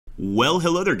Well,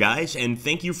 hello there, guys, and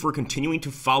thank you for continuing to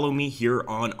follow me here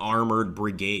on Armored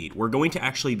Brigade. We're going to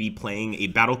actually be playing a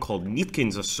battle called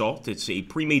Nitkin's Assault. It's a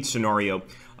pre-made scenario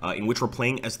in which we're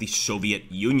playing as the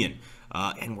Soviet Union,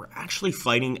 and we're actually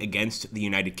fighting against the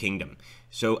United Kingdom.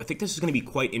 So I think this is going to be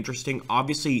quite interesting.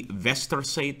 Obviously,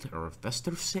 Westerseite,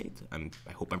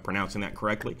 I hope I'm pronouncing that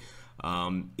correctly,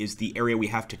 is the area we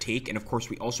have to take, and of course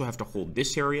we also have to hold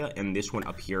this area and this one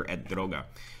up here at Droga.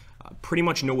 Pretty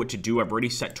much know what to do. I've already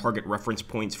set target reference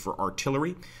points for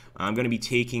artillery. I'm going to be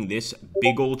taking this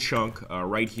big old chunk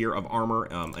right here of armor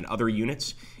and other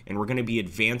units, and we're going to be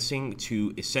advancing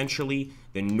to essentially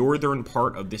the northern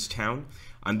part of this town.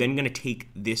 I'm then going to take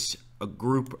this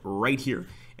group right here,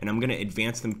 and I'm going to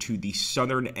advance them to the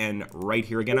southern end right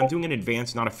here. Again, I'm doing an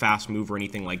advance, not a fast move or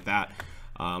anything like that.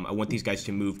 I want these guys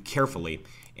to move carefully.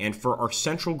 And for our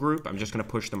central group, I'm just going to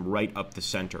push them right up the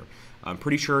center. I'm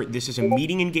pretty sure this is a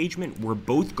meeting engagement. We're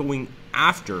both going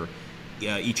after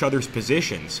each other's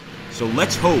positions. So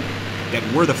let's hope that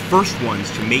we're the first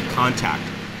ones to make contact.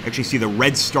 Actually see the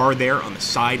red star there on the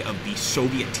side of the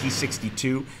Soviet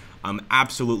T-62. I'm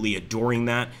absolutely adoring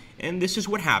that. And this is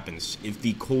what happens if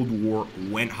the Cold War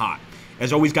went hot.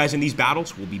 As always, guys, in these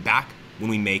battles, we'll be back when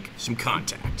we make some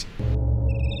contact.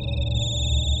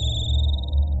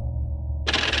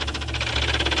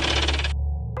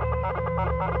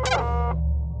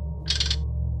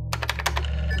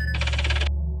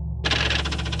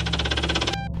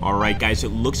 Alright, guys, it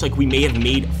looks like we may have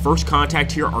made first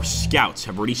contact here. Our scouts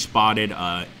have already spotted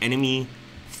enemy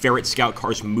ferret scout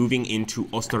cars moving into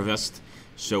Ostrovest.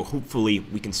 So hopefully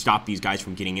we can stop these guys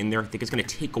from getting in there. I think it's going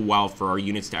to take a while for our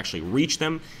units to actually reach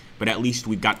them, but at least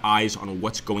we've got eyes on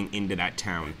what's going into that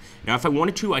town. Now, if I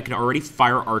wanted to, I could already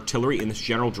fire artillery in this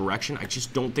general direction. I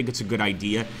just don't think it's a good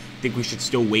idea. I think we should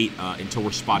still wait until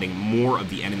we're spotting more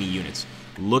of the enemy units.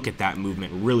 Look at that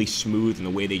movement, really smooth in the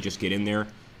way they just get in there.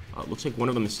 Looks like one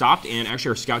of them has stopped, and actually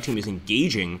our scout team is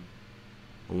engaging.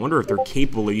 I wonder if they're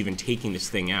capable of even taking this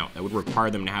thing out. That would require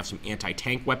them to have some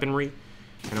anti-tank weaponry,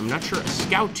 and I'm not sure a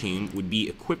scout team would be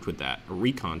equipped with that, a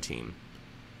recon team.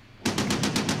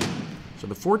 So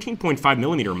the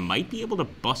 14.5mm might be able to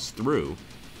bust through.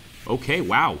 Okay,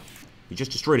 wow. We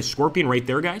just destroyed a Scorpion right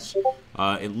there, guys.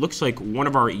 It looks like one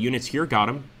of our units here got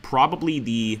him. Probably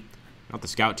the, not the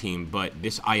scout team, but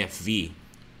this IFV.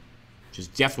 Which is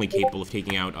definitely capable of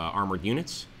taking out armored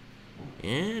units.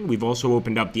 And we've also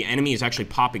opened up. The enemy is actually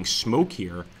popping smoke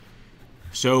here.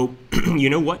 So, you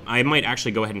know what? I might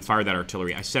actually go ahead and fire that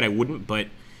artillery. I said I wouldn't, but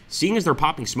seeing as they're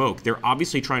popping smoke, they're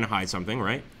obviously trying to hide something,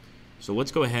 right? So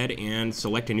let's go ahead and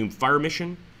select a new fire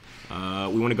mission. We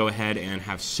want to go ahead and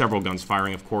have several guns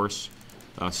firing, of course.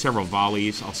 Several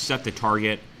volleys. I'll set the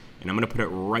target, and I'm going to put it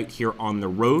right here on the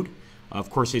road. Of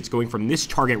course, it's going from this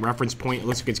target reference point. It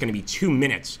looks like it's going to be 2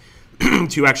 minutes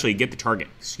to actually get the target.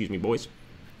 Excuse me, boys.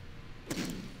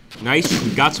 Nice.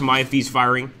 We've got some IFVs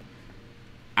firing.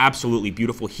 Absolutely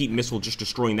beautiful. Heat missile just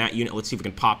destroying that unit. Let's see if we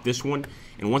can pop this one.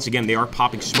 And once again, they are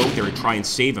popping smoke there to try and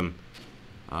save him.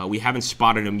 We haven't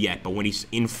spotted him yet, but when he's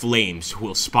in flames,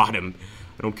 we'll spot him.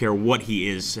 I don't care what he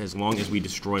is, as long as we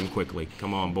destroy him quickly.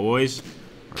 Come on, boys. All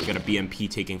right, we got a BMP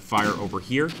taking fire over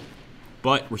here,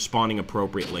 but responding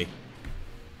appropriately.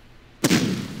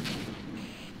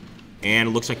 And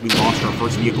it looks like we lost our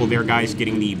first vehicle there, guys,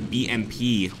 getting the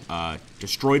BMP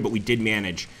destroyed, but we did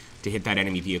manage to hit that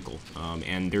enemy vehicle.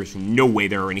 And there's no way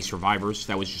there are any survivors.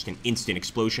 That was just an instant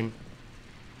explosion.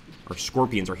 Our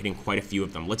Scorpions are hitting quite a few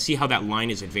of them. Let's see how that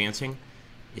line is advancing.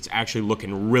 It's actually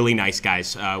looking really nice,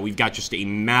 guys. We've got just a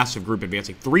massive group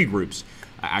advancing. 3 groups,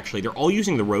 actually. They're all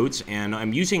using the roads, and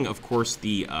I'm using, of course,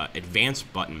 the advance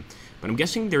button. But I'm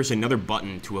guessing there's another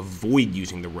button to avoid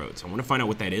using the roads. I want to find out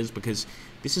what that is, because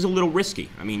this is a little risky.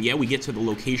 I mean, yeah, we get to the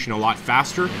location a lot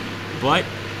faster, but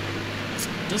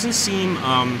it doesn't seem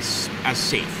as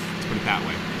safe, let's put it that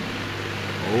way.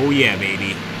 Oh yeah,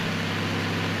 baby.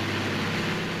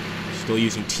 Still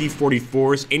using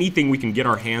T-44s, anything we can get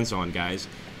our hands on, guys.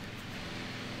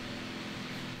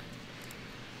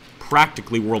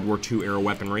 Practically World War II era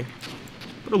weaponry,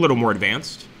 but a little more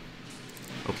advanced.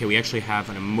 Okay, we actually have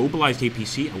an immobilized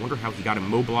APC. I wonder how he got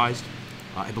immobilized.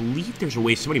 I believe there's a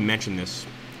way, somebody mentioned this.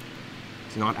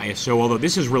 It's not ISO, although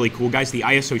this is really cool, guys. The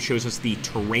ISO shows us the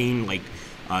terrain, like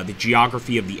the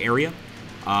geography of the area.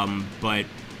 But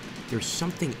there's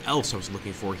something else I was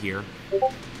looking for here,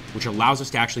 which allows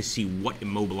us to actually see what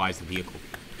immobilized the vehicle.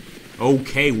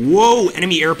 Okay, whoa,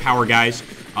 enemy air power, guys.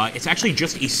 It's actually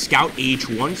just a Scout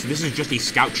AH-1, so this is just a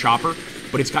Scout chopper,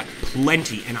 but it's got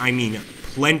plenty, and I mean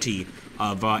plenty,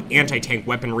 of anti-tank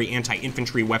weaponry,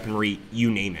 anti-infantry weaponry,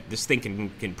 you name it. This thing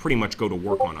can pretty much go to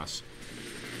work on us.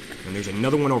 And there's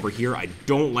another one over here. I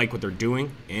don't like what they're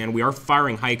doing. And we are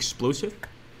firing high explosive.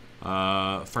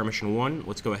 Fire mission 1.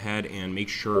 Let's go ahead and make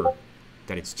sure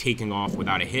that it's taking off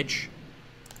without a hitch.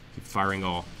 Keep firing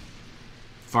all.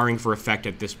 Firing for effect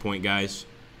at this point, guys.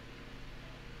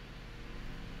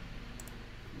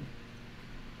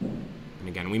 And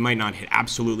again, we might not hit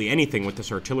absolutely anything with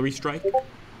this artillery strike.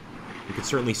 We could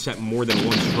certainly set more than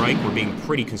one strike. We're being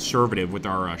pretty conservative with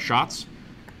our shots.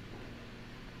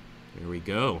 There we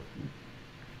go.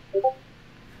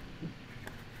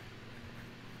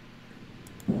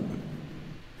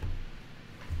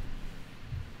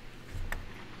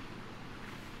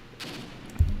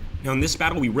 Now in this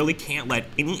battle, we really can't let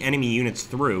any enemy units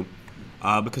through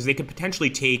because they could potentially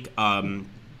take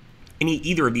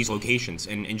either of these locations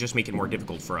and just make it more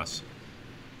difficult for us.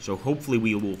 So hopefully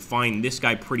we will find this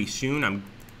guy pretty soon. I'm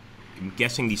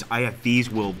guessing these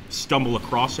IFVs will stumble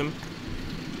across him.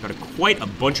 Got quite a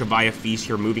bunch of IFVs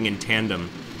here moving in tandem.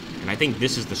 And I think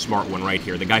this is the smart one right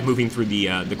here. The guy moving through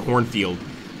the cornfield.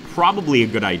 Probably a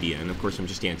good idea. And of course I'm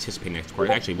just anticipating next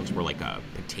quarter. It actually looks more like a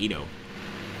potato.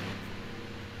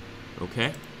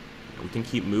 Okay. We can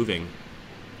keep moving.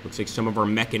 Looks like some of our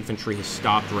mech infantry has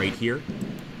stopped right here.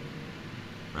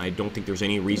 I don't think there's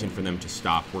any reason for them to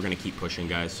stop. We're going to keep pushing,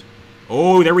 guys.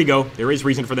 Oh, there we go. There is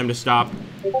reason for them to stop.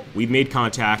 We've made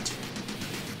contact.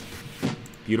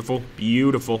 Beautiful.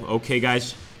 Beautiful. Okay,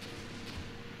 guys.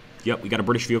 Yep, we got a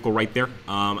British vehicle right there.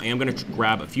 I am going to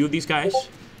grab a few of these guys.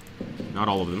 Not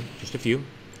all of them. Just a few.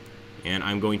 And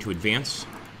I'm going to advance.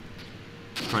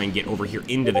 Try and get over here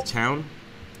into the town.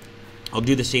 I'll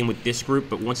do the same with this group,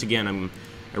 but once again,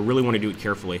 I really want to do it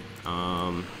carefully.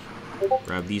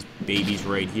 Grab these babies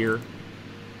right here.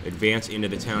 Advance into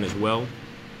the town as well.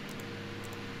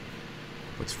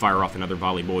 Let's fire off another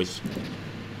volley, boys.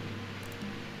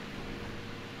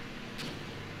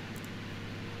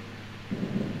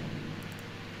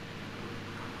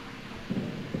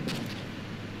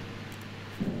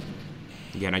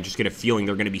 Again, I just get a feeling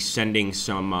they're going to be sending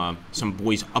some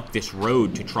boys up this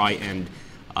road to try and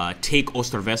take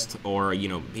Ostervest, or, you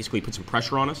know, basically put some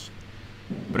pressure on us.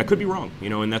 But I could be wrong, you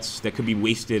know, and that could be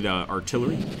wasted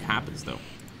artillery. It happens, though.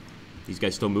 These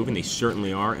guys still moving? They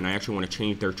certainly are, and I actually want to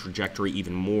change their trajectory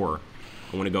even more.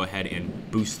 I want to go ahead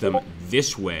and boost them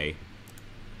this way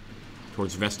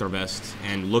towards Vestervest,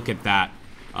 and look at that.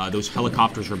 Those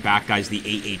helicopters are back, guys, the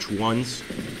AH-1s.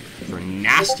 They're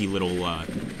nasty little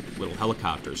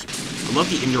helicopters. I love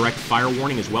the indirect fire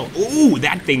warning as well. Oh,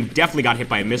 that thing definitely got hit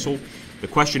by a missile. The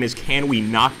question is, can we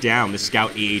knock down the Scout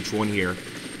AH-1 here?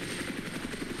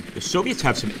 The Soviets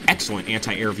have some excellent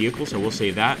anti-air vehicles, I will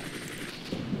say that.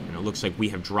 And it looks like we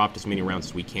have dropped as many rounds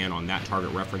as we can on that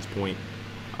target reference point.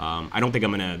 I don't think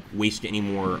I'm going to waste any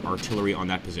more artillery on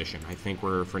that position. I think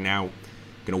we're, for now,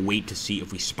 going to wait to see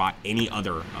if we spot any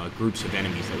other groups of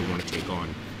enemies that we want to take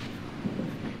on.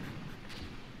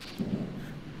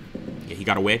 Yeah, he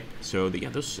got away. So, yeah,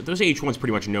 those AH-1s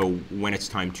pretty much know when it's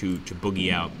time to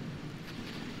boogie out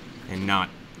and not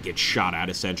get shot at,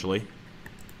 essentially.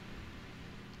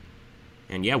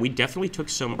 And yeah, we definitely took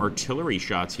some artillery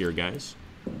shots here, guys.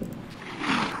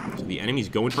 So the enemy's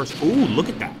going first. Oh, look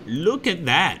at that. Look at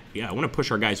that. Yeah, I want to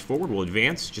push our guys forward. We'll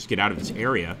advance, just get out of this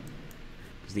area.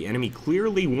 Because the enemy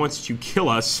clearly wants to kill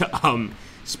us,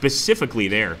 specifically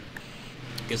there.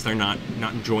 I guess they're not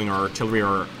enjoying our artillery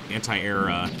or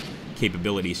anti-air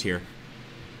capabilities here.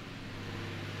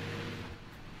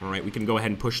 Alright, we can go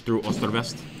ahead and push through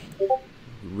Ostervest.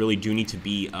 We really do need to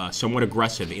be somewhat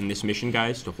aggressive in this mission,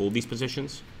 guys, to hold these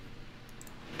positions.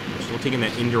 We're still taking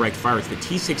that indirect fire. It's the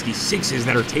T-66s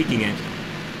that are taking it.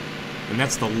 And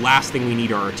that's the last thing we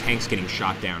need, are our tanks getting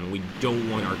shot down. We don't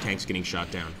want our tanks getting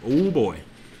shot down. Oh, boy.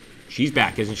 She's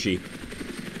back, isn't she?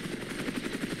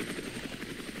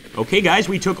 Okay, guys,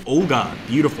 we took Olga.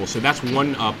 Beautiful. So that's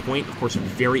one point, of course, a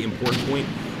very important point.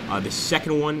 The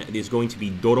second one is going to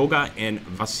be Doroga and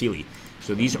Vasily.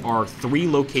 So these are 3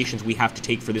 locations we have to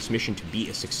take for this mission to be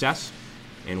a success,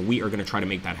 and we are going to try to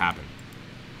make that happen.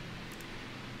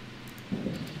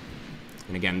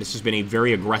 And again, this has been a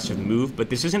very aggressive move, but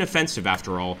this isn't offensive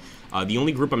after all. The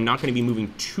only group I'm not going to be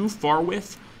moving too far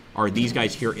with are these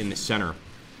guys here in the center.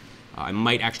 I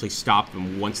might actually stop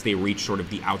them once they reach sort of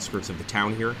the outskirts of the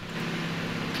town here.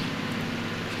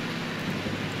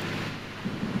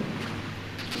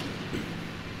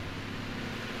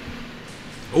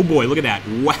 Oh boy, look at that.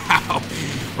 Wow.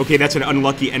 Okay, that's an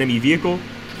unlucky enemy vehicle.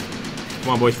 Come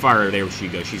on, boys, fire. There she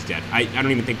goes. She's dead. I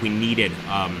don't even think we needed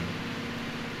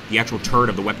the actual turret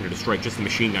of the weapon to destroy it. Just the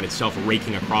machine gun itself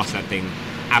raking across that thing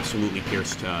absolutely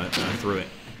pierced through it.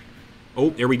 Oh,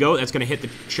 there we go. That's going to hit the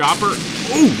chopper.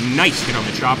 Oh, nice hit on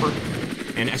the chopper.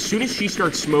 And as soon as she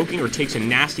starts smoking or takes a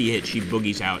nasty hit, she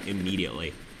boogies out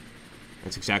immediately.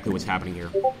 That's exactly what's happening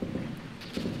here.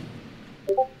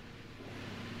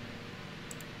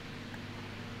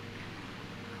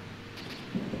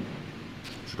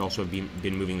 Should also have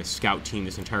been moving the scout team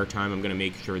this entire time. I'm going to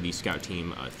make sure the scout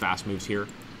team fast moves here.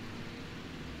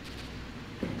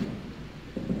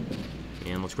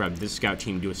 And let's grab this scout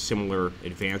team, do a similar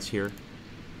advance here.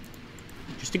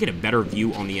 Just to get a better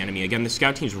view on the enemy. Again, the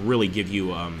scout teams really give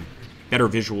you better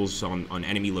visuals on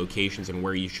enemy locations and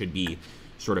where you should be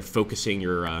sort of focusing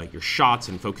your shots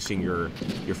and focusing your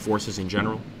forces in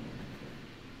general.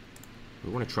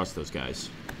 We want to trust those guys.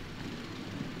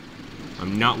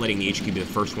 I'm not letting the HQ be the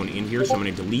first one in here, so I'm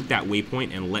going to delete that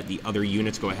waypoint and let the other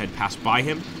units go ahead pass by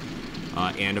him.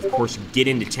 And, of course, get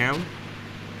into town.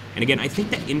 And, again, I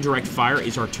think that indirect fire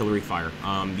is artillery fire.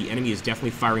 The enemy is definitely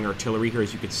firing artillery here,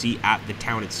 as you can see, at the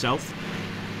town itself.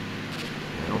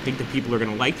 I don't think the people are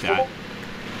going to like that.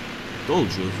 I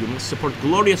told you, you must support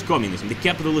glorious communism. The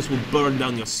capitalists will burn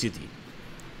down your city.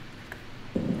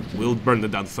 We'll burn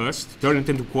it down first, turn it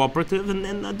into cooperative, and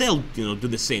then they'll, do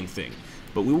the same thing.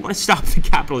 But we want to stop the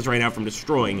capitalists right now from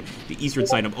destroying the eastern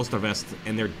side of Ost-West,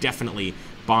 and they're definitely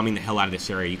bombing the hell out of this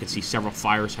area. You can see several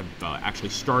fires have actually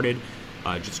started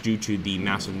just due to the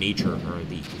massive nature, or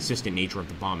the consistent nature of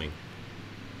the bombing.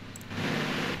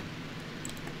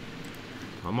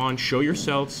 Come on, show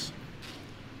yourselves.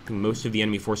 I think most of the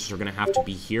enemy forces are going to have to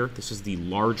be here. This is the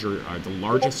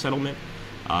largest settlement,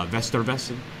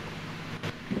 Westerwesten.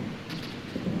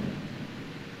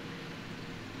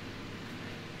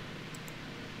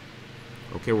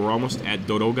 Okay, we're almost at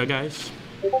Doroga, guys.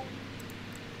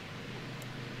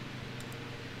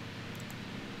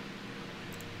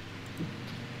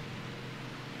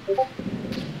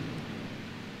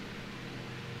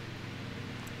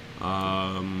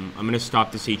 I'm going to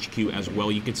stop this HQ as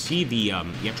well. You can see the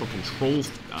actual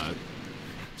controls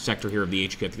sector here of the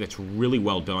HQ. I think that's really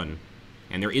well done.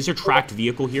 And there is a tracked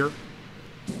vehicle here.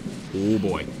 Oh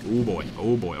boy, oh boy,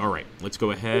 oh boy. All right, let's go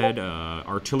ahead.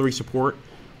 Artillery support.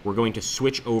 We're going to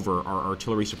switch over our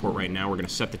artillery support right now. We're going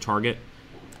to set the target.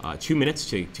 2 minutes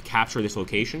to capture this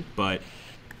location, but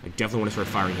I definitely want to start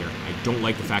firing here. I don't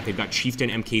like the fact they've got Chieftain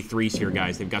MK3s here,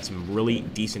 guys. They've got some really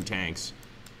decent tanks.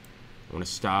 I want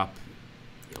to stop.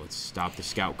 Yeah, let's stop the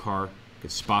scout car. Can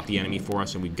spot the enemy for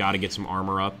us, and we've got to get some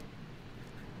armor up.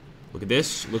 Look at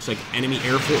this. Looks like enemy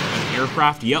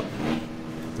aircraft. Yep.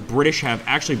 The British have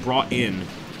actually brought in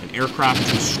an aircraft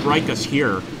to strike us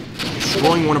here,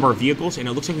 destroying one of our vehicles, and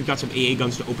it looks like we've got some AA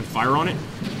guns to open fire on it,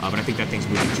 but I think that thing's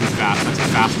moving too fast. That's a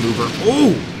fast mover.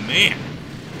 Oh, man.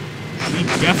 She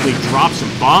definitely dropped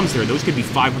some bombs there. Those could be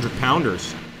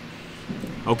 500-pounders.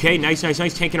 Okay, nice, nice,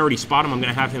 nice. Tank can already spot him. I'm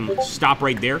going to have him stop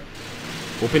right there.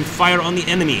 Open fire on the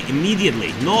enemy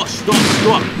immediately. No, stop,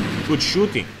 stop. Good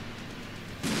shooting.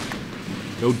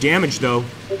 No damage, though.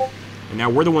 And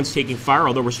now we're the ones taking fire,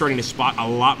 although we're starting to spot a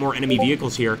lot more enemy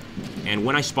vehicles here. And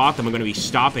when I spot them, I'm going to be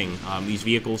stopping these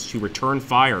vehicles to return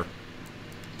fire.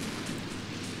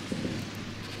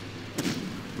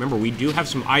 Remember, we do have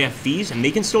some IFVs, and they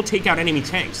can still take out enemy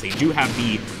tanks. They do have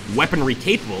the weaponry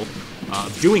capable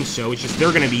of doing so. It's just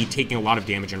they're going to be taking a lot of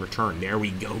damage in return. There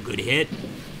we go. Good hit.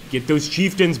 Get those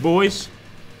chieftains, boys.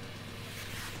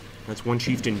 That's one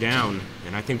chieftain down,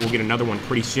 and I think we'll get another one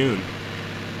pretty soon.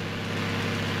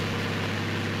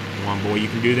 Come on, boy, you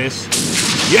can do this.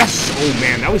 Yes! Oh,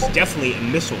 man, that was definitely a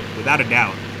missile, without a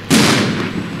doubt.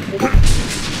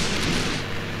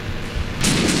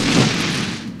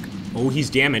 Oh, he's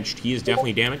damaged. He is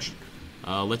definitely damaged.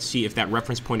 Let's see if that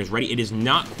reference point is ready. It is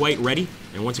not quite ready.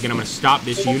 And once again, I'm going to stop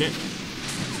this unit.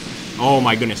 Oh,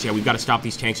 my goodness. Yeah, we've got to stop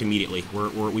these tanks immediately.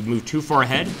 We've moved too far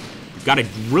ahead. We've got a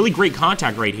really great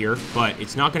contact right here, but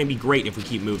it's not going to be great if we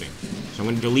keep moving. So I'm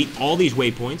going to delete all these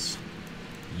waypoints.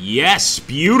 Yes,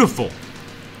 beautiful.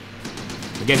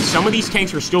 Again, some of these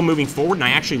tanks are still moving forward, and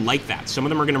I actually like that. Some of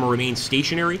them are going to remain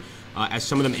stationary as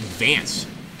some of them advance,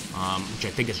 which I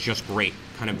think is just great.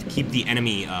 Kind of keep the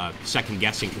enemy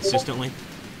second-guessing consistently.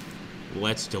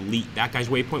 Let's delete that guy's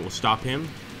waypoint. We'll stop him.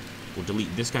 We'll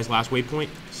delete this guy's last waypoint.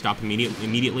 Stop him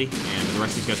immediately, and the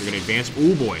rest of these guys are going to advance.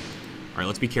 Oh, boy. All right,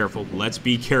 let's be careful. Let's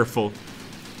be careful.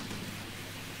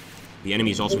 The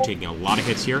enemy is also taking a lot of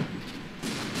hits here.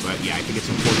 But, yeah, I think it's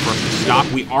important for us to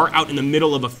stop. We are out in the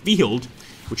middle of a field,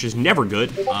 which is never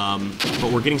good,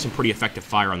 but we're getting some pretty effective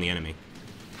fire on the enemy.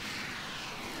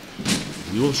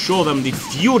 We will show them the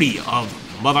fury of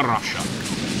Mother Russia.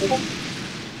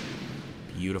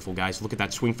 Beautiful, guys. Look at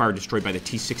that swing fire destroyed by the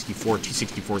T-64.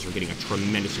 T-64s are getting a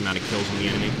tremendous amount of kills on the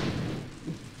enemy.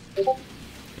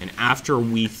 And after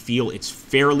we feel it's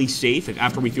fairly safe, and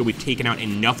after we feel we've taken out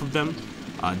enough of them,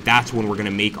 that's when we're going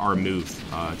to make our move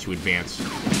to advance.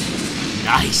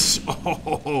 Nice!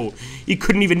 Oh, he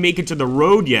couldn't even make it to the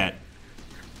road yet.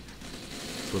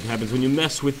 That's what happens when you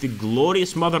mess with the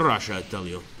glorious Mother Russia, I tell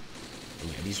you. And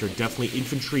yeah, these are definitely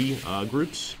infantry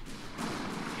groups.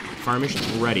 Fire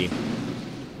mission ready.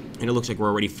 And it looks like we're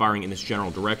already firing in this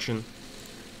general direction.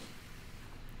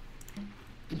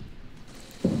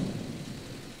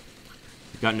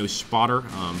 We've got no spotter,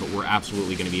 but we're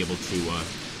absolutely going to be able to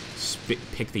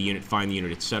pick the unit, find the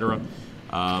unit, etc.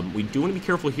 We do want to be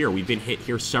careful here. We've been hit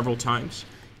here several times,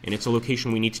 and it's a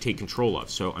location we need to take control of.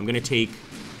 So I'm going to take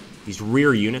these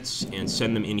rear units and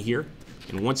send them in here.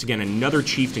 And once again, another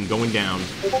chieftain going down.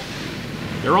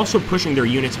 They're also pushing their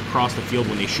units across the field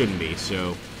when they shouldn't be,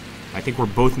 so I think we're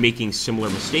both making similar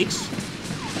mistakes.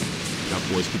 Keep it up,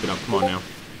 boys. Keep it up. Come on now.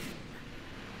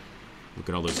 Look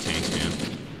at all those tanks, man.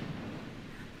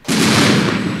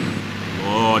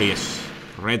 Glorious.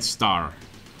 Red Star.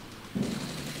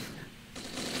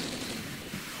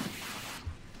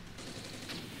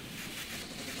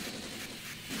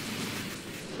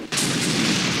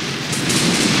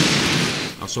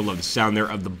 I also love the sound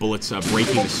there of the bullets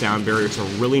breaking the sound barrier. It's a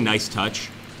really nice touch.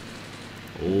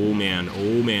 Oh man,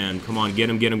 come on, get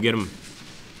him, get him, get him.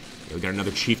 Yeah, we got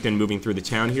another chieftain moving through the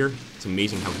town here. It's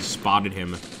amazing how he spotted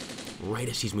him right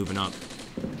as he's moving up.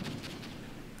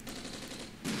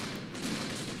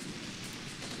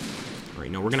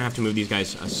 Alright, now we're going to have to move these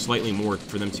guys slightly more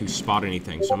for them to spot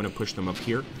anything. So I'm going to push them up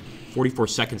here. 44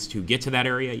 seconds to get to that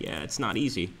area. Yeah, it's not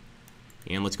easy.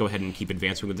 And let's go ahead and keep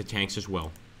advancing with the tanks as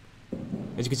well.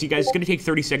 As you can see, guys, it's going to take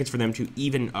 30 seconds for them to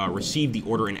even receive the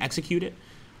order and execute it.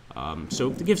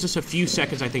 So it gives us a few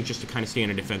seconds, I think, just to kind of stay in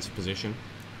a defensive position.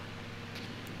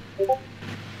 It's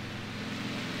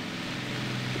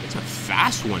a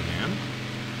fast one, man.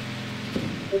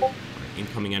 Right,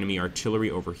 incoming enemy artillery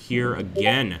over here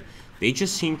again. They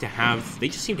just seem to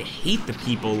hate the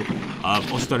people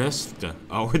of Ostrest,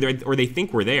 or they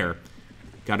think we're there.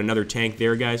 Got another tank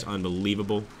there, guys.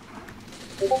 Unbelievable.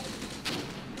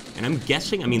 And I'm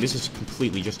guessing, I mean, this is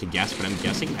completely just a guess, but I'm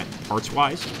guessing that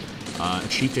parts-wise, a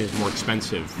Chieftain is more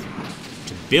expensive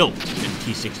to build than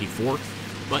T-64,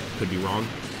 but could be wrong.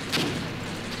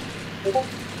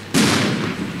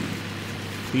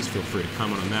 Please feel free to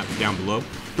comment on that down below.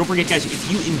 Don't forget, guys,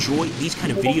 if you enjoy these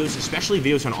kind of videos, especially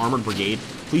videos on Armored Brigade,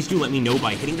 please do let me know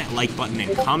by hitting that like button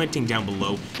and commenting down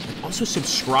below, and also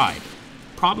subscribe.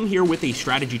 Problem here with a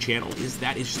strategy channel is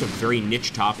that it's just a very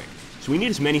niche topic. So we need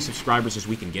as many subscribers as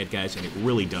we can get, guys, and it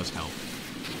really does help.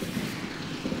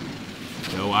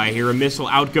 So I hear a missile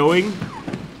outgoing.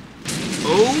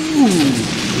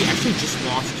 Oh! We actually just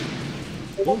lost...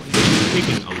 Oh my goodness, we're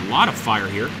taking a lot of fire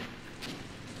here.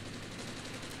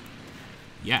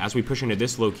 Yeah, as we push into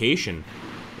this location,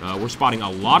 we're spotting a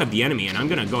lot of the enemy, and I'm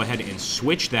going to go ahead and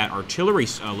switch that artillery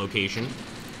location.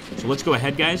 So let's go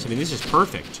ahead, guys. I mean, this is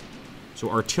perfect.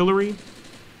 So artillery...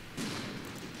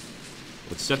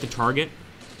 Let's set the target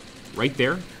right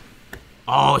there.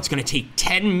 Oh, it's going to take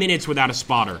 10 minutes without a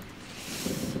spotter.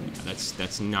 Yeah,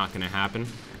 that's not going to happen.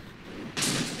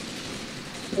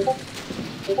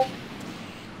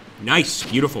 Nice.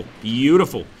 Beautiful.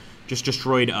 Beautiful. Just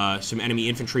destroyed some enemy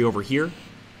infantry over here.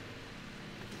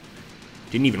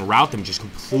 Didn't even rout them, just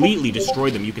completely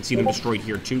destroyed them. You can see them destroyed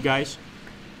here too, guys.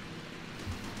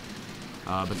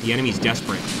 But the enemy's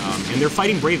desperate, and they're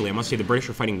fighting bravely. I must say the British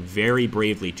are fighting very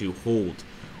bravely to hold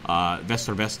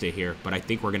Vesterveste here, but I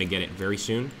think we're going to get it very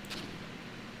soon.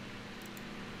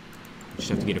 Just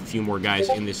have to get a few more guys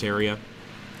in this area.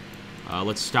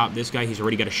 Let's stop this guy. He's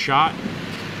already got a shot.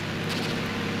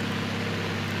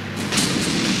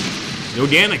 No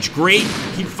damage. Great.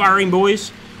 Keep firing,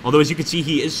 boys. Although, as you can see,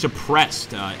 he is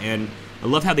suppressed, and I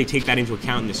love how they take that into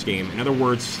account in this game. In other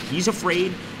words, he's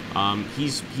afraid.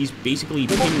 He's basically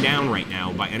pinned down right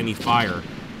now by enemy fire.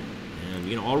 And,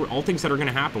 you know, all things that are going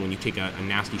to happen when you take a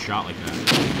nasty shot like that.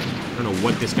 I don't know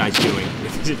what this guy's doing.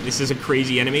 This is a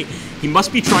crazy enemy. He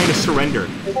must be trying to surrender.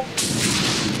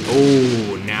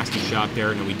 Oh, nasty shot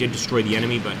there. No, we did destroy the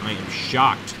enemy, but I am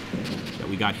shocked that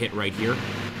we got hit right here.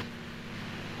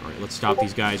 All right, let's stop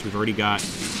these guys. We've already got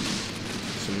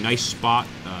some nice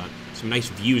some nice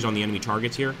views on the enemy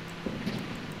targets here.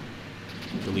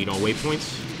 Delete all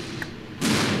waypoints.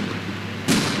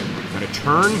 Got a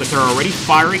turn, but they're already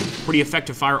firing. Pretty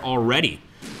effective fire already.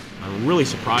 I'm really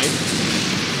surprised.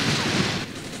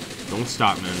 Don't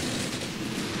stop, man.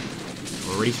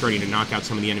 We're already starting to knock out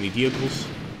some of the enemy vehicles.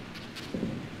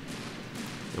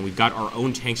 And we've got our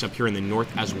own tanks up here in the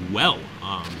north as well,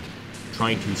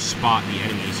 trying to spot the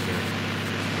enemies here.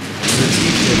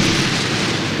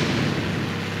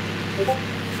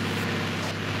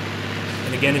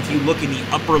 And Again, if you look in the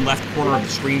upper left corner of the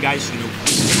screen, guys, you know,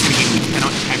 we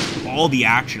cannot catch all the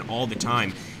action all the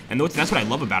time. And that's what I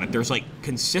love about it. There's, like,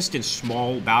 consistent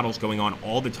small battles going on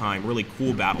all the time, really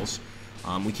cool battles.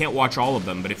 We can't watch all of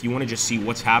them, but if you want to just see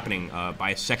what's happening by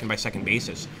a second-by-second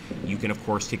basis, you can, of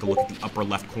course, take a look at the upper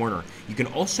left corner. You can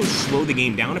also slow the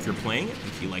game down if you're playing it,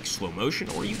 if you like slow motion,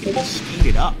 or you can just speed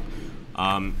it up.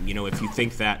 You know, if you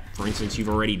think that, for instance, you've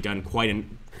already done quite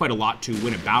a lot to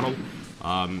win a battle,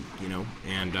 you know,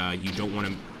 and you don't want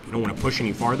to push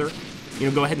any farther, you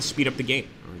know, go ahead and speed up the game,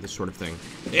 or this sort of thing.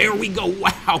 There we go.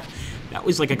 Wow, that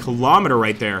was like a kilometer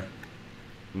right there.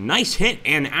 Nice hit,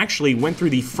 and actually went through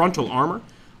the frontal armor,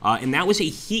 and that was a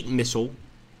heat missile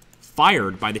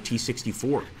fired by the T-64.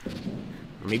 Or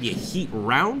maybe a heat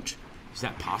round? Is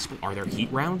that possible? Are there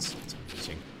heat rounds? That's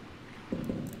amazing.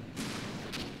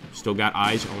 Still got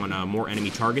eyes on more enemy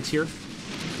targets here.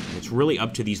 And it's really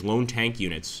up to these lone tank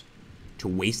units to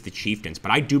waste the Chieftains,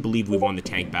 but I do believe we won the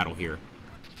tank battle here.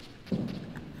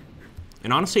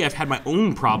 And honestly, I've had my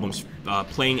own problems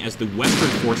playing as the Western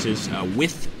forces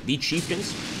with the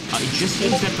Chieftains. It just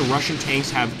seems that the Russian tanks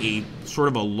have a sort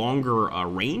of a longer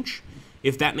range,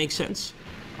 if that makes sense.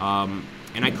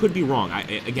 And I could be wrong.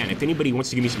 Again, if anybody wants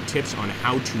to give me some tips on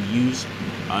how to use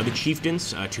the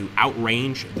Chieftains to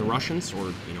outrange the Russians or,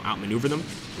 you know, outmaneuver them,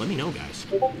 let me know, guys.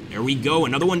 There we go,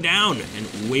 another one down,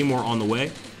 and way more on the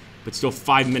way. But still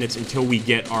 5 minutes until we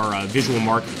get our visual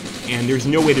mark, and there's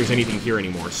no way there's anything here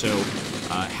anymore. So,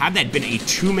 had that been a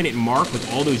 2-minute mark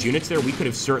with all those units there, we could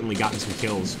have certainly gotten some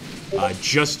kills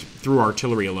just through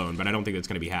artillery alone, but I don't think that's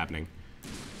going to be happening.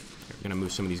 We're going to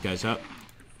move some of these guys up.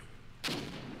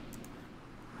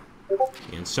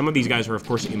 And some of these guys are, of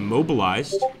course,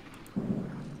 immobilized.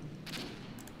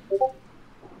 But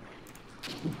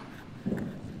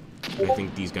I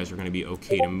think these guys are going to be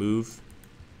okay to move.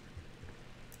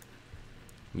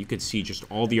 You could see just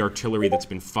all the artillery that's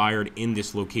been fired in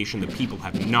this location. The people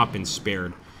have not been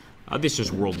spared. This is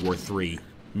World War III,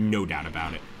 no doubt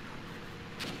about it.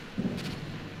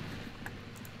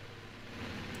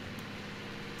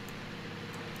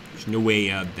 There's no way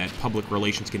that public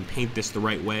relations can paint this the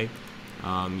right way.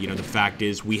 You know, the fact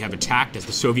is we have attacked as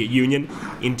the Soviet Union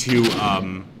into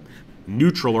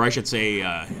neutral, or I should say, you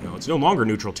know, it's no longer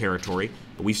neutral territory,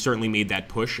 but we've certainly made that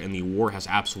push, and the war has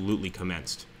absolutely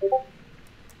commenced.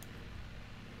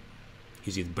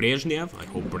 Is it Brezhnev? I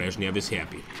hope Brezhnev is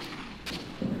happy.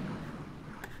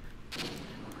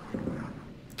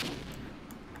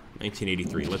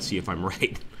 $1983. Let's see if I'm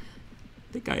right.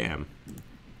 I think I am.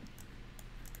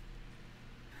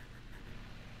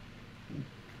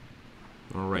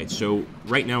 All right, so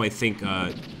right now I think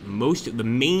the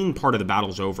main part of the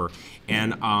battle's over,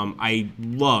 and I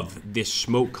love this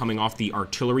smoke coming off the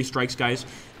artillery strikes, guys.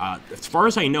 As far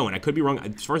as I know, and I could be wrong,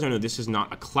 as far as I know, this is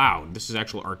not a cloud. This is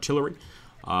actual artillery.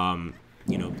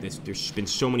 You know, there's been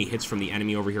so many hits from the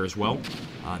enemy over here as well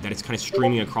that it's kind of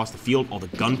streaming across the field, all the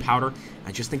gunpowder.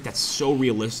 I just think that's so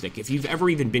realistic. If you've ever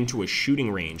even been to a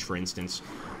shooting range, for instance,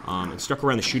 and stuck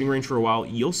around the shooting range for a while,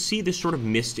 you'll see this sort of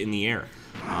mist in the air.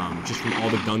 Just from all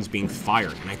the guns being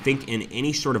fired. And I think in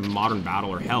any sort of modern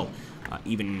battle, or hell,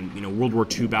 even, you know, World War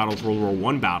II battles, World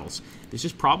War I battles, this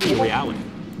is probably a reality.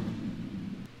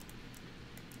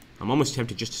 I'm almost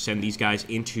tempted just to send these guys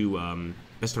into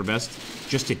Brezhnev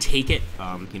just to take it.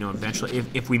 You know, eventually,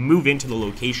 if we move into the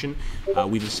location,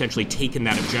 we've essentially taken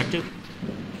that objective.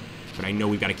 But I know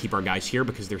we've got to keep our guys here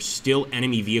because there's still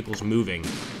enemy vehicles moving.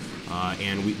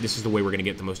 And this is the way we're going to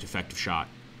get the most effective shot,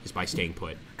 is by staying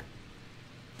put.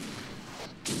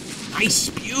 Nice,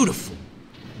 beautiful.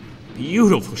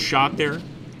 Beautiful shot there.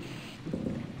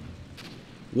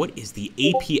 What is the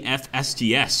APF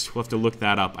STS? We'll have to look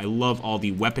that up. I love all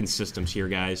the weapon systems here,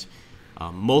 guys.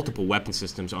 Multiple weapon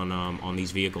systems on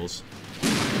these vehicles.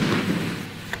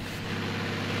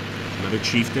 Another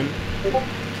Chieftain.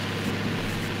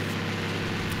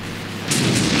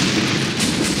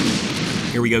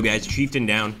 Here we go, guys. Chieftain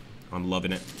down. I'm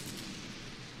loving it.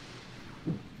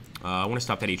 I want to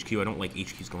stop that HQ. I don't like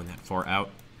HQs going that far out.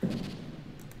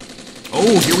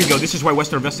 Oh, here we go. This is why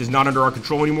Western Vest is not under our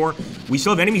control anymore. We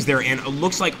still have enemies there, and it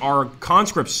looks like our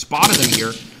conscripts spotted them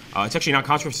here. It's actually not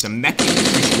conscripts, it's a mech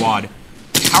infantry squad.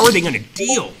 How are they going to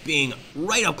deal being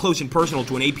right up close and personal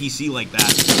to an APC like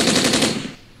that?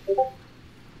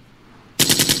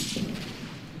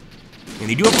 And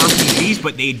they do have RPGs,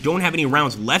 but they don't have any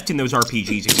rounds left in those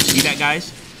RPGs. If you see that,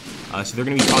 guys? So they're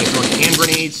going to be probably throwing hand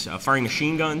grenades, firing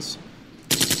machine guns.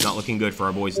 It's not looking good for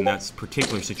our boys in that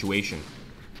particular situation.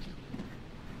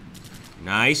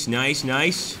 Nice, nice,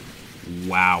 nice.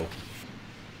 Wow.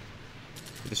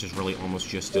 This is really almost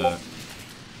just a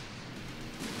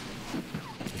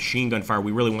machine gun fire.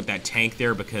 We really want that tank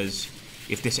there because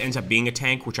if this ends up being a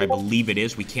tank, which I believe it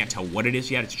is, we can't tell what it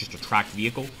is yet. It's just a tracked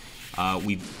vehicle.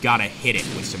 We've got to hit it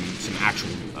with some actual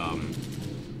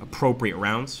appropriate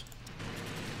rounds.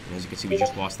 And as you can see, we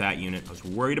just lost that unit. I was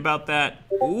worried about that.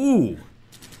 Ooh!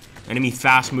 Enemy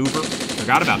fast mover.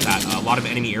 Forgot about that. A lot of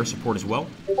enemy air support as well.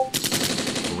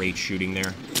 Great shooting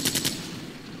there.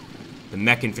 The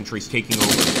mech infantry's taking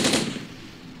over.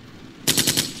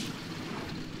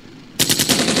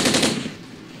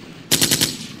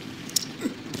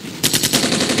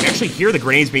 Hear the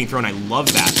grenades being thrown. I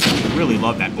love that. I really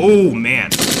love that. Oh,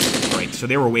 man. All right, so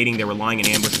they were waiting. They were lying in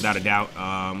ambush without a doubt.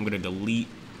 I'm going to delete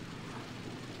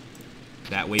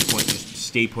that waypoint. Just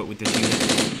stay put with this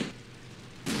unit.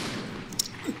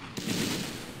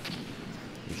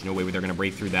 There's no way they're going to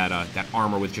break through that that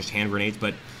armor with just hand grenades.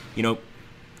 But, you know,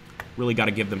 really got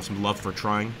to give them some love for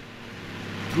trying.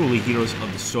 Truly heroes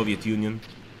of the Soviet Union.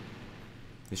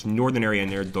 This northern area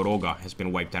near Doroga has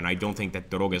been wiped out. I don't think that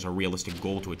Doroga is a realistic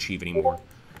goal to achieve anymore.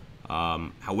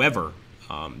 However,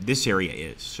 this area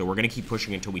is. So we're going to keep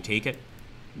pushing until we take it.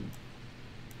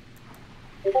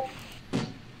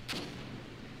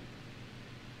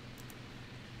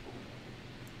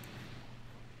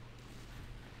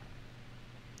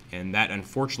 And that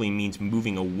unfortunately means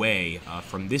moving away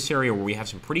from this area where we have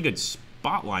some pretty good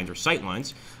spot lines or sight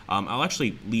lines. I'll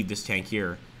actually leave this tank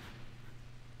here.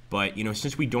 But, you know,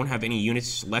 since we don't have any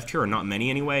units left here, or not many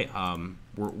anyway,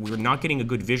 we're not getting a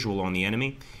good visual on the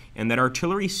enemy. And that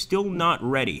artillery's still not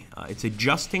ready. It's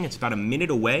adjusting. It's about a minute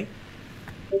away.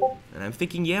 And I'm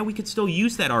thinking, yeah, we could still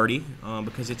use that arty,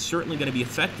 because it's certainly going to be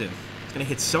effective. It's going to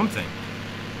hit something.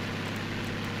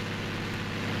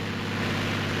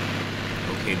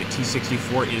 Okay, the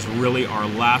T-64 is really our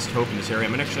last hope in this area.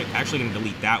 I'm actually going to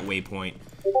delete that waypoint,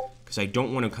 because I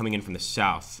don't want him coming in from the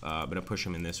south. I'm going to push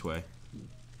him in this way.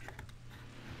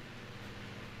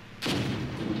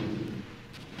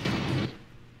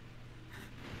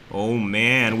 Oh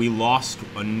man, we lost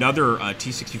another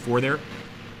T-64 there. And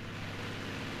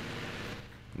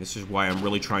this is why I'm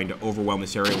really trying to overwhelm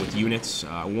this area with units.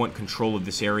 I want control of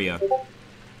this area.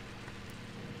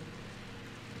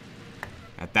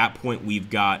 At that point, we've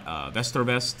got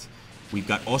Westervest, we've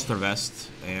got Ostervest,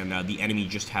 and the enemy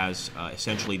just has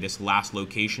essentially this last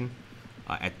location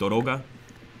at Doroga.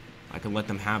 I can let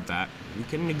them have that. We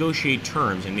can negotiate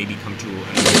terms and maybe come to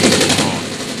an agreement.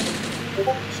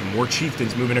 Some more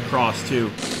chieftains moving across, too.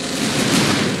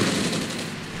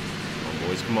 Come on,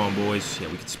 boys. Come on, boys. Yeah,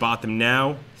 we can spot them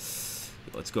now.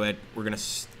 Let's go ahead. We're going to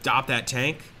stop that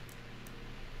tank.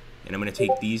 And I'm going to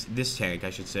take this tank, I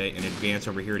should say, and advance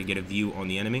over here to get a view on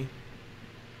the enemy.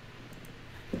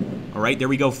 All right, there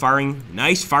we go. Firing.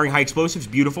 Nice. Firing high explosives.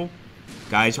 Beautiful.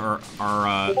 Guys, our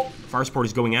fire support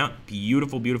is going out.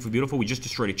 Beautiful, beautiful, beautiful. We just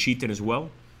destroyed a chieftain as well.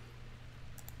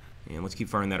 And let's keep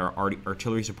firing that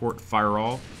artillery support. Fire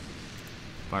all.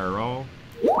 Fire all.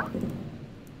 We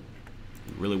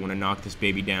really want to knock this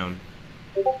baby down.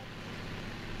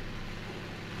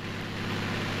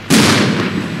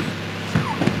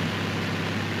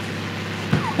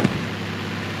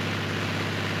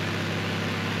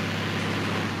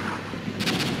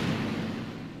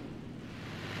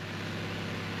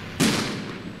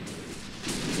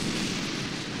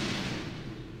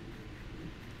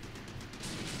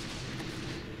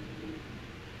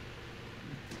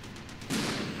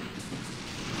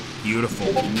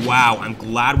 Beautiful. Wow, I'm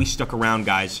glad we stuck around,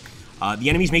 guys. The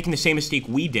enemy's making the same mistake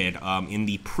we did in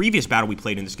the previous battle we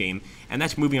played in this game, and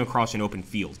that's moving across an open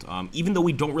field. Even though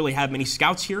we don't really have many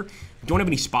scouts here, don't have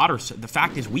any spotters, the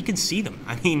fact is we can see them.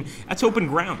 I mean, that's open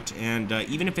ground, and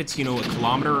even if it's, you know, a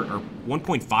kilometer or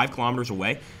 1.5 kilometers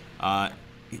away,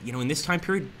 you know, in this time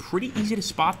period, pretty easy to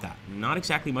spot that. Not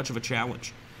exactly much of a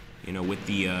challenge, you know, with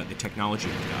the technology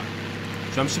we've got.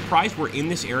 So I'm surprised we're in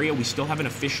this area. We still haven't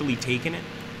officially taken it.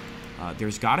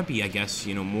 There's got to be, I guess,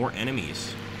 you know, more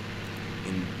enemies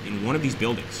in one of these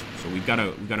buildings. So we've got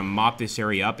to mop this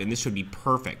area up, and this would be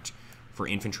perfect for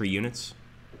infantry units.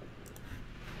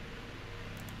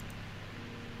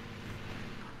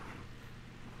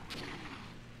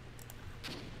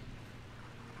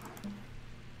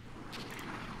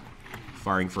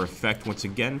 Firing for effect once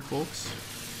again, folks.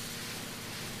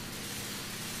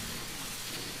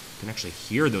 You can actually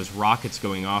hear those rockets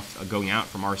going out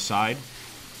from our side.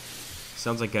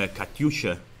 Sounds like a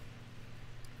Katyusha.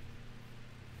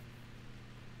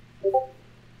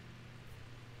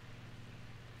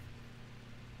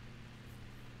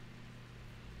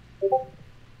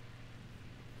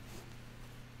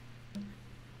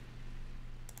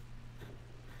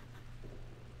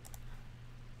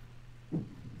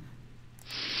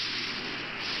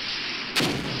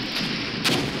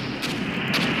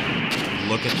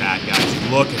 Look at that,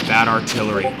 guys. Look at that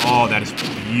artillery. Oh, that is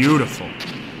beautiful.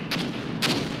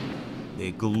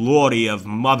 The glory of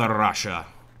Mother Russia.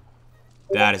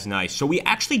 That is nice. So we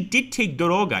actually did take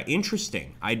Doroga.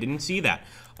 Interesting. I didn't see that.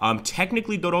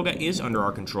 Technically, Doroga is under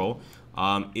our control.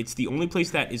 It's the only place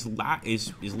that is left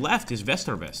is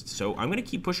Vestervest. So I'm going to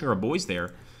keep pushing our boys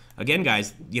there. Again,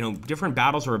 guys, you know, different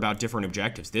battles are about different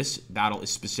objectives. This battle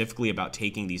is specifically about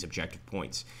taking these objective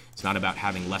points. It's not about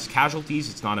having less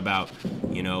casualties. It's not about,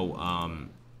 you know,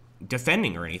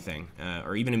 defending or anything,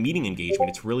 or even a meeting engagement.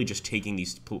 It's really just taking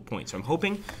these points. So I'm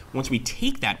hoping once we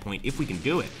take that point, if we can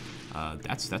do it,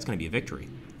 that's going to be a victory.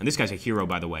 And this guy's a hero,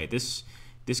 by the way. This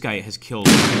guy has killed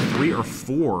 3 or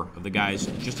 4 of the guys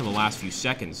just in the last few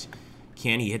seconds.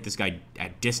 Can he hit this guy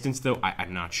at distance, though?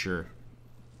 I'm not sure.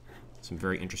 Some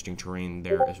very interesting terrain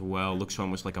there as well. Looks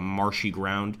almost like a marshy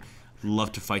ground.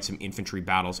 Love to fight some infantry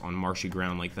battles on marshy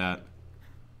ground like that.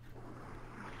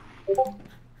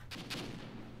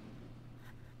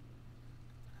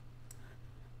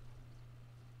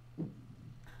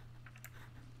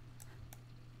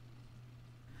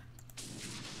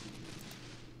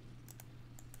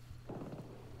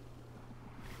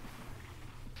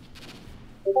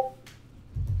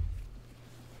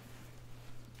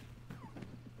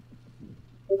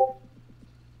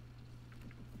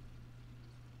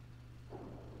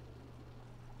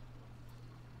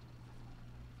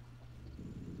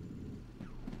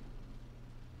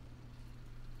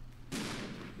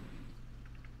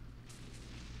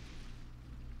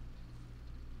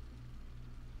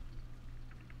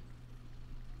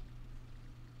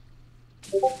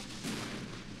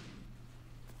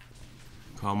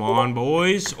 Come on,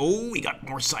 boys. Oh, we got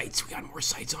more sights. We got more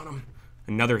sights on him.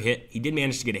 Another hit. He did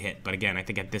manage to get a hit, but again, I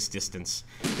think at this distance,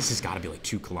 this has got to be like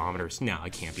 2 kilometers. No,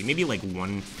 it can't be. Maybe like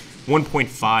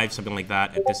 1.5, something like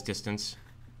that at this distance.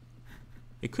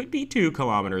 It could be 2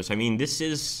 kilometers. I mean, this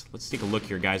is... Let's take a look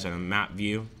here, guys, on a map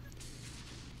view.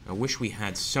 I wish we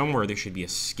had somewhere there should be a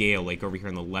scale, like over here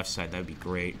on the left side. That would be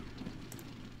great.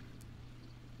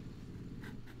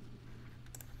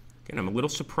 Again, I'm a little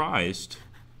surprised.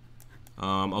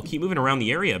 I'll keep moving around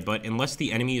the area, but unless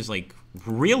the enemy is, like,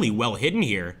 really well hidden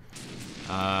here,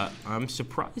 I'm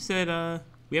surprised that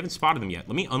we haven't spotted them yet.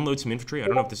 Let me unload some infantry. I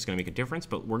don't know if this is going to make a difference,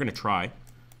 but we're going to try.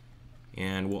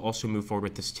 And we'll also move forward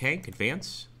with this tank.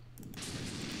 Advance.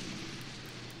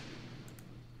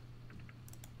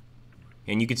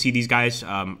 And you can see these guys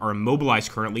are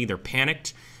immobilized currently. They're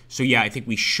panicked. So, yeah, I think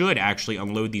we should actually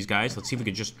unload these guys. Let's see if we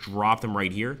could just drop them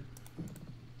right here.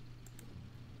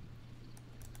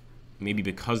 Maybe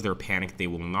because they're panicked, they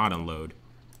will not unload.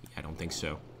 Yeah, I don't think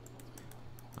so.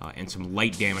 And some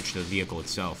light damage to the vehicle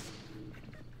itself.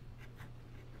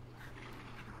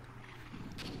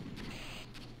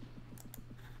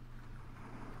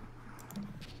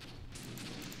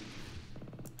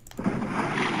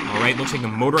 Alright, looks like the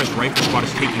motorized rifle squad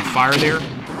is taking fire there.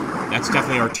 That's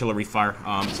definitely artillery fire.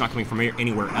 It's not coming from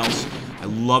anywhere else. I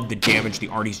love the damage the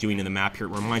arty's doing to the map here.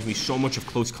 It reminds me so much of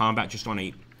close combat, just on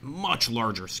a much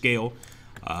larger scale,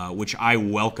 which I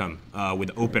welcome with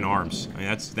open arms. I mean,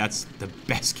 that's the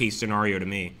best case scenario to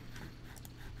me.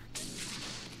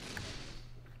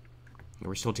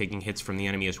 We're still taking hits from the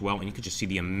enemy as well, and you can just see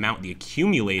the amount, the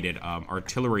accumulated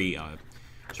artillery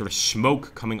sort of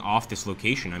smoke coming off this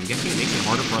location. I'm guessing it makes it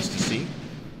harder for us to see.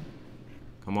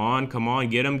 Come on,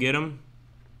 get him, get him.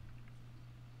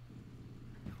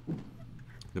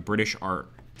 The British are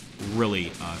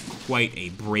really quite a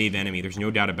brave enemy. There's no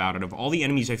doubt about it. Of all the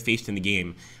enemies I've faced in the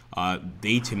game,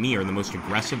 they, to me, are the most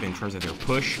aggressive in terms of their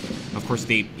push. Of course,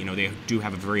 they do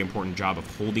have a very important job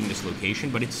of holding this location,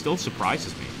 but it still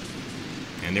surprises me.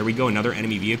 And there we go, another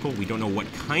enemy vehicle. We don't know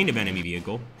what kind of enemy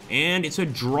vehicle. And it's a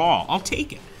draw. I'll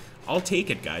take it. I'll take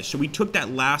it, guys. So we took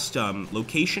that last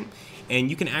location, and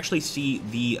you can actually see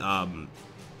the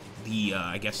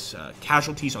I guess,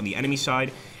 casualties on the enemy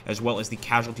side, as well as the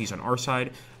casualties on our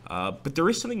side. But there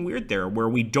is something weird there, where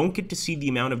we don't get to see the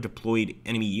amount of deployed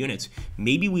enemy units.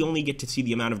 Maybe we only get to see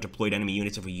the amount of deployed enemy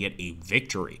units if we get a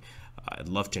victory. I'd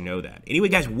love to know that. Anyway,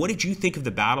 guys, what did you think of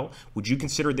the battle? Would you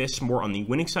consider this more on the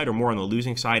winning side or more on the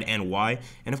losing side, and why?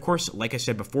 And of course, like I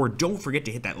said before, don't forget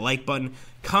to hit that like button,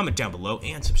 comment down below,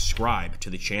 and subscribe to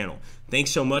the channel.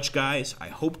 Thanks so much, guys. I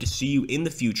hope to see you in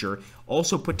the future.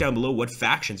 Also, put down below what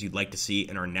factions you'd like to see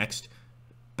in our next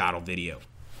battle video.